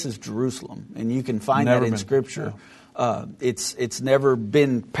is Jerusalem, and you can find that in Scripture. Yeah. It's never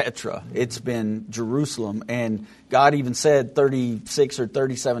been Petra. It's been Jerusalem. And God even said 36 or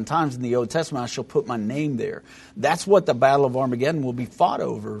 37 times in the Old Testament, I shall put my name there. That's what the Battle of Armageddon will be fought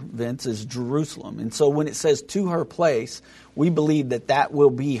over, Vince, is Jerusalem. And so when it says to her place, we believe that will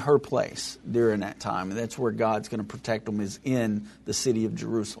be her place during that time. And that's where God's going to protect them, is in the city of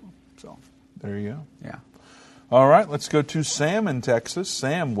Jerusalem. So there you go. Yeah. All right, let's go to Sam in Texas.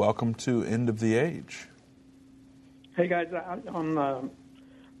 Sam, welcome to End of the Age. Hey, guys, on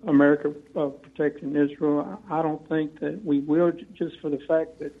America protecting Israel, I don't think that we will, just for the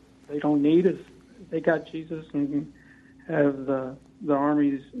fact that they don't need us. They got Jesus and have the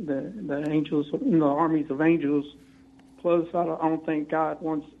armies, the angels, the armies of angels. Plus, I don't think God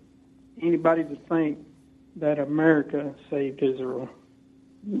wants anybody to think that America saved Israel.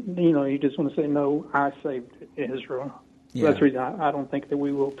 You just want to say, no, I saved Israel. Yeah. That's the reason I don't think that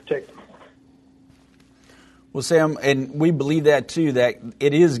we will protect them. Well, Sam, and we believe that too, that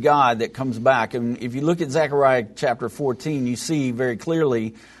it is God that comes back. And if you look at Zechariah chapter 14, you see very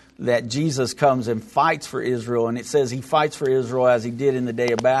clearly that Jesus comes and fights for Israel. And it says he fights for Israel as he did in the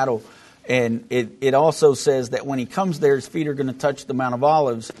day of battle. And it also says that when he comes there, his feet are going to touch the Mount of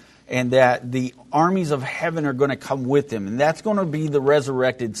Olives, and that the armies of heaven are going to come with him. And that's going to be the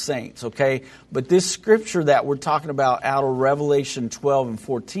resurrected saints, okay? But this scripture that we're talking about out of Revelation 12 and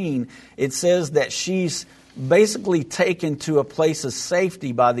 14, it says that she's basically taken to a place of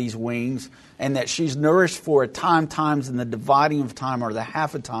safety by these wings, and that she's nourished for a time, times, and the dividing of time, or the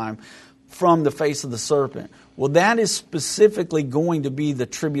half a time, from the face of the serpent. Well, that is specifically going to be the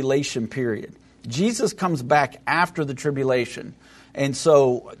tribulation period. Jesus comes back after the tribulation. And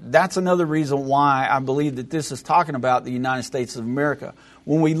so that's another reason why I believe that this is talking about the United States of America.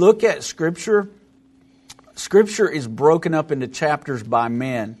 When we look at Scripture, Scripture is broken up into chapters by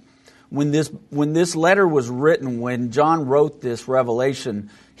men. When this letter was written, when John wrote this Revelation,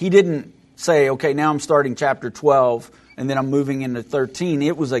 he didn't say, okay, now I'm starting chapter 12 and then I'm moving into 13.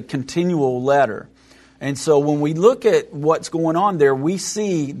 It was a continual letter. And so when we look at what's going on there, we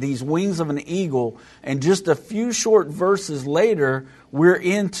see these wings of an eagle, and just a few short verses later, we're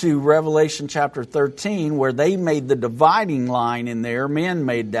into Revelation chapter 13, where they made the dividing line in there. Men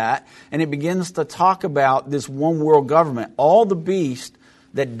made that. And it begins to talk about this one world government. All the beasts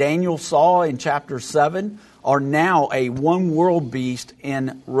that Daniel saw in chapter 7 are now a one world beast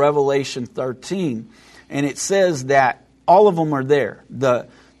in Revelation 13. And it says that all of them are there. The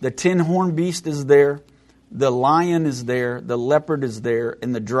 10-horned beast is there. The lion is there. The leopard is there.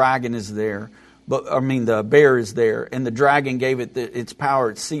 And the dragon is there. The bear is there, and the dragon gave it its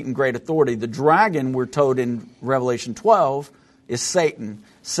power, its seat, and great authority. The dragon, we're told in Revelation 12, is Satan.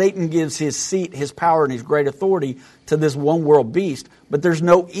 Satan gives his seat, his power, and his great authority to this one-world beast, but there's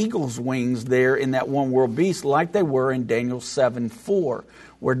no eagle's wings there in that one-world beast like they were in Daniel 7:4,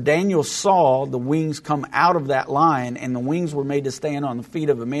 where Daniel saw the wings come out of that lion, and the wings were made to stand on the feet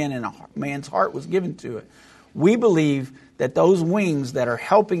of a man, and a man's heart was given to it. We believe that those wings that are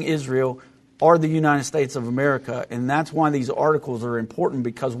helping Israel are the United States of America, and that's why these articles are important,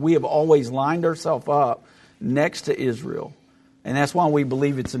 because we have always lined ourselves up next to Israel, and that's why we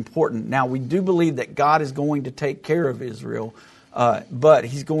believe it's important. Now, we do believe that God is going to take care of Israel, but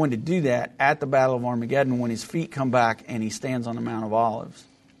He's going to do that at the Battle of Armageddon when His feet come back and He stands on the Mount of Olives.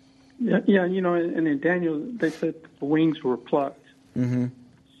 Yeah, and in Daniel, they said the wings were plucked. Mm-hmm.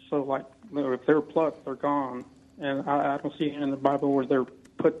 So, if they're plucked, they're gone, and I don't see in the Bible where they're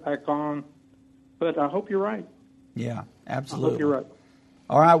put back on. But I hope you're right. Yeah, absolutely. I hope you're right.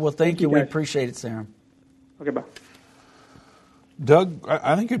 All right, well, thank you. We appreciate it, Sam. Okay, bye. Doug,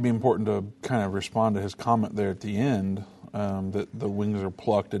 I think it'd be important to kind of respond to his comment there at the end, that the wings are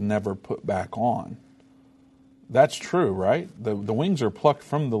plucked and never put back on. That's true, right? The wings are plucked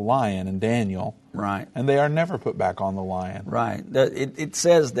from the lion in Daniel. Right. And they are never put back on the lion. Right. It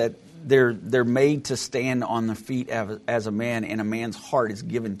says that they're made to stand on the feet as a man, and a man's heart is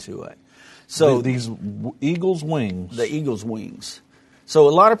given to it. So these eagle's wings. The eagle's wings. So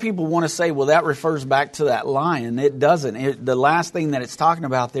a lot of people want to say, well, that refers back to that lion. It doesn't. The last thing that it's talking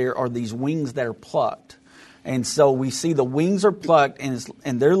about there are these wings that are plucked. And so we see the wings are plucked,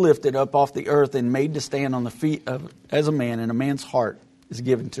 and they're lifted up off the earth and made to stand on the feet as a man, and a man's heart is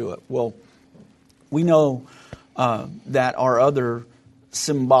given to it. Well, we know that our other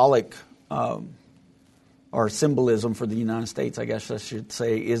symbolic or symbolism for the United States, I guess I should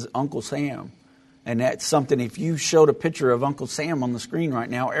say, is Uncle Sam. And that's something, if you showed a picture of Uncle Sam on the screen right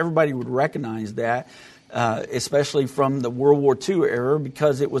now, everybody would recognize that, especially from the World War II era,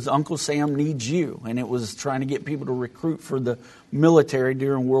 because it was Uncle Sam Needs You, and it was trying to get people to recruit for the military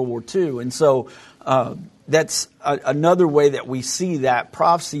during World War II. And so that's another way that we see that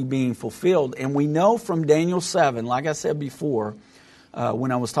prophecy being fulfilled. And we know from Daniel 7, like I said before,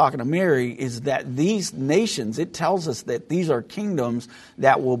 when I was talking to Mary, is that these nations, it tells us that these are kingdoms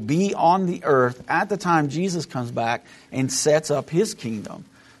that will be on the earth at the time Jesus comes back and sets up His kingdom.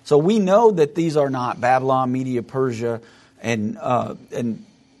 So we know that these are not Babylon, Media, Persia, and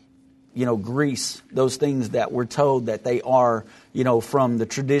Greece, those things that we're told that they are, from the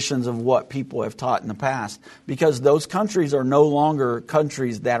traditions of what people have taught in the past. Because those countries are no longer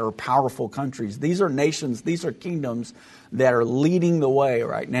countries that are powerful countries. These are nations, these are kingdoms that are leading the way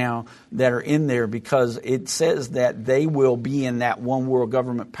right now, that are in there, because it says that they will be in that one world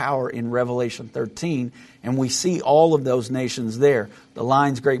government power in Revelation 13. And we see all of those nations there. The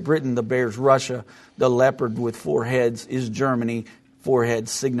lion's Great Britain, the bear's Russia, the leopard with 4 heads is Germany, 4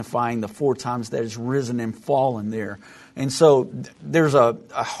 heads signifying the 4 times that is risen and fallen there. And so there's a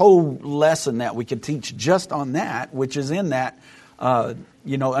whole lesson that we could teach just on that, which is in that,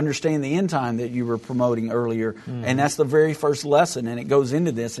 understanding the end time that you were promoting earlier. Mm-hmm. And that's the very first lesson. And it goes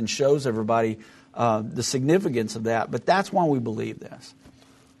into this and shows everybody the significance of that. But that's why we believe this.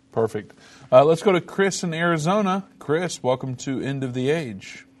 Perfect. Let's go to Chris in Arizona. Chris, welcome to End of the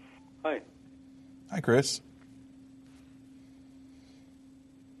Age. Hi. Hi, Chris.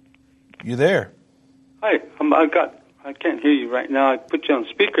 You there? Hi. I can't hear you right now. I put you on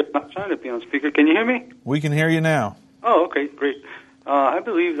speaker. I'm not trying to be on speaker. Can you hear me? We can hear you now. Oh, okay, great. I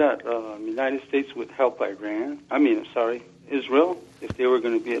believe that the United States would help Israel, if they were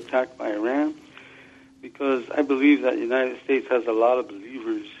going to be attacked by Iran, because I believe that the United States has a lot of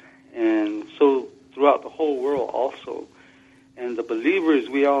believers, and so throughout the whole world also. And the believers,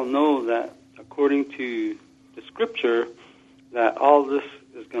 we all know that according to the Scripture, that all this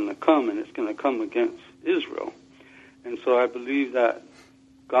is going to come, and it's going to come against Israel. And so I believe that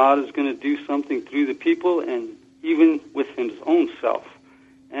God is going to do something through the people, and even within His own self,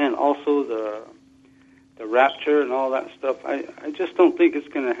 and also the rapture and all that stuff. I just don't think it's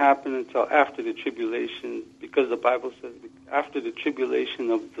going to happen until after the tribulation, because the Bible says after the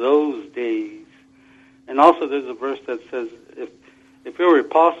tribulation of those days. And also there's a verse that says if if it were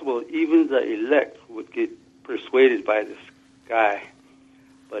possible, even the elect would get persuaded by this guy.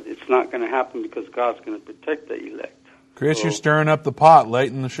 But it's not going to happen because God's going to protect the elect. Chris, you're stirring up the pot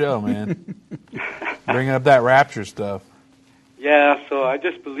late in the show, man. Bringing up that rapture stuff. Yeah, so I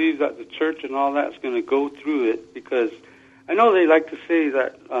just believe that the church and all that's going to go through it, because I know they like to say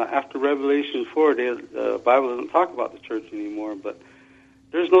that after Revelation 4, the Bible doesn't talk about the church anymore, but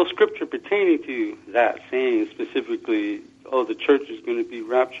there's no scripture pertaining to that saying specifically, oh, the church is going to be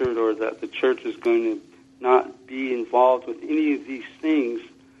raptured, or that the church is going to not be involved with any of these things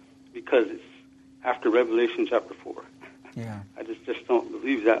because it's after Revelation chapter 4. Yeah. I just don't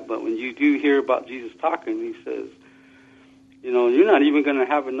believe that. But when you do hear about Jesus talking, he says, you know, you're not even going to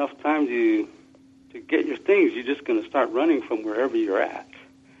have enough time to get your things. You're just going to start running from wherever you're at.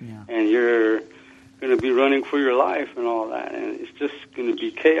 Yeah. And you're going to be running for your life and all that. And it's just going to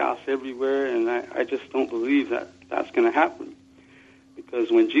be chaos everywhere. And I just don't believe that that's going to happen. Because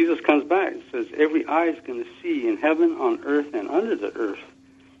when Jesus comes back, it says every eye is going to see in heaven, on earth, and under the earth.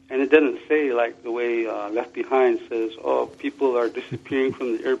 And it doesn't say like the way Left Behind says, oh, people are disappearing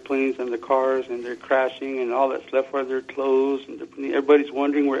from the airplanes and the cars, and they're crashing, and all that's left are their clothes, and everybody's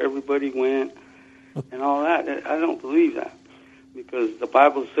wondering where everybody went, and all that. I don't believe that, because the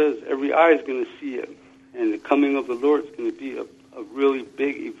Bible says every eye is going to see it, and the coming of the Lord is going to be a really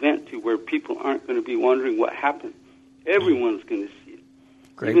big event to where people aren't going to be wondering what happened. Everyone's going to see it.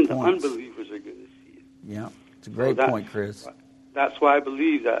 Great Even points. the unbelievers are going to see it. Yeah, it's a great point, Chris. That's why I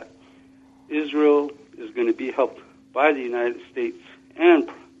believe that Israel is going to be helped by the United States and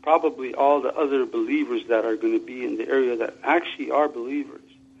probably all the other believers that are going to be in the area that actually are believers.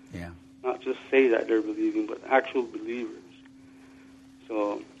 Yeah. Not just say that they're believing, but actual believers.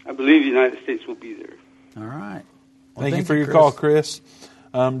 So I believe the United States will be there. All right. Well, thank you for your call, Chris.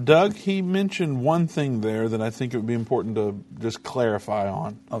 Doug, he mentioned one thing there that I think it would be important to just clarify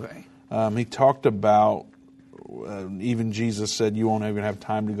on. Okay. He talked about even Jesus said you won't even have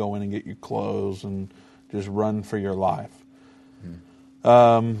time to go in and get your clothes and just run for your life.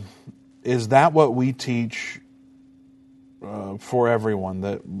 Is that what we teach for everyone,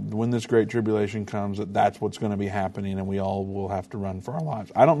 that when this great tribulation comes, that's what's going to be happening and we all will have to run for our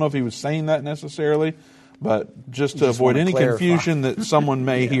lives? I don't know if he was saying that necessarily, but just to avoid any confusion that someone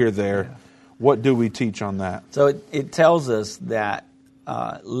may hear there, what do we teach on that? So it tells us that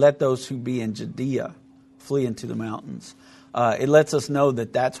let those who be in Judea flee into the mountains. It lets us know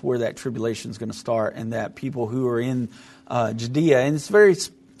that that's where that tribulation is going to start, and that people who are in Judea, and it's very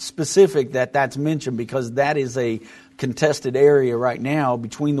specific that that's mentioned because that is a contested area right now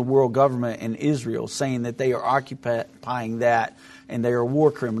between the world government and Israel, saying that they are occupying that and they are war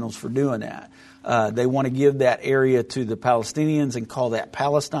criminals for doing that. They want to give that area to the Palestinians and call that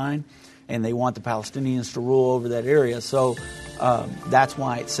Palestine, and they want the Palestinians to rule over that area. So that's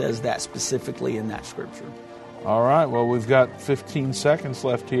why it says that specifically in that scripture. All right. Well, we've got 15 seconds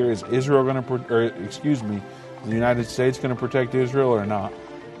left here. Is Israel going to, the United States going to protect Israel or not?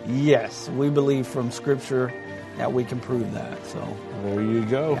 Yes, we believe from scripture that we can prove that. So there you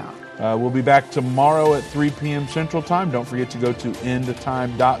go. Yeah. We'll be back tomorrow at 3 p.m. Central Time. Don't forget to go to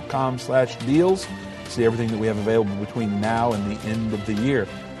endtime.com/deals. See everything that we have available between now and the end of the year.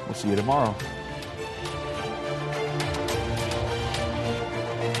 We'll see you tomorrow.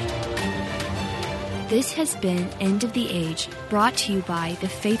 This has been End of the Age, brought to you by the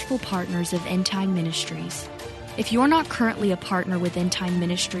faithful partners of End Time Ministries. If you're not currently a partner with End Time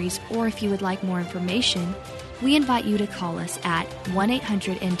Ministries, or if you would like more information, we invite you to call us at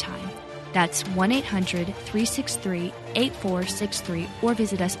 1-800-END-TIME. That's 1-800-363-8463, or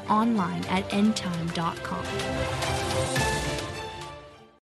visit us online at endtime.com.